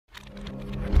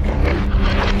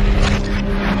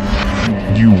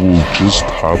just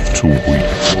have to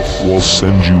wait. We'll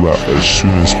send you out as soon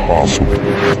as possible.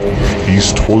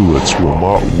 These toilets will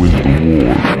not win the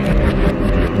war.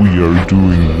 We are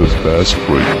doing the best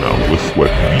right now with what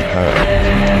we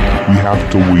have. We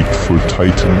have to wait for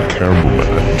Titan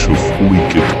Cameraman to fully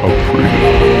get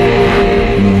upgraded.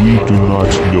 We do not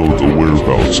know the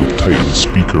whereabouts of Titan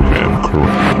Speakerman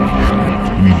currently.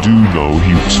 We do know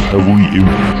he was heavily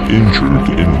injured,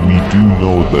 and we do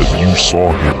know that you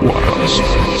saw him last,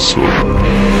 so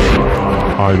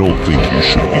I don't think you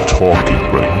should be talking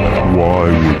right now. Why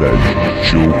would I be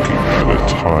joking at a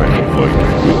time like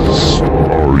this?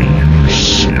 Are you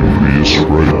serious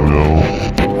right now?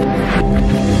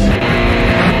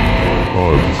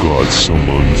 I've got some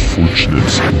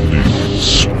unfortunate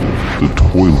news. The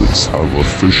toilets have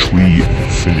officially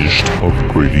finished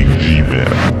upgrading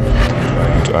G-Man.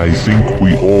 And I think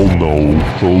we all know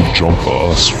he'll jump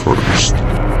us first.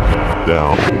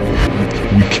 Now,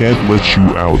 we can't let you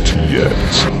out yet,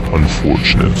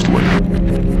 unfortunately.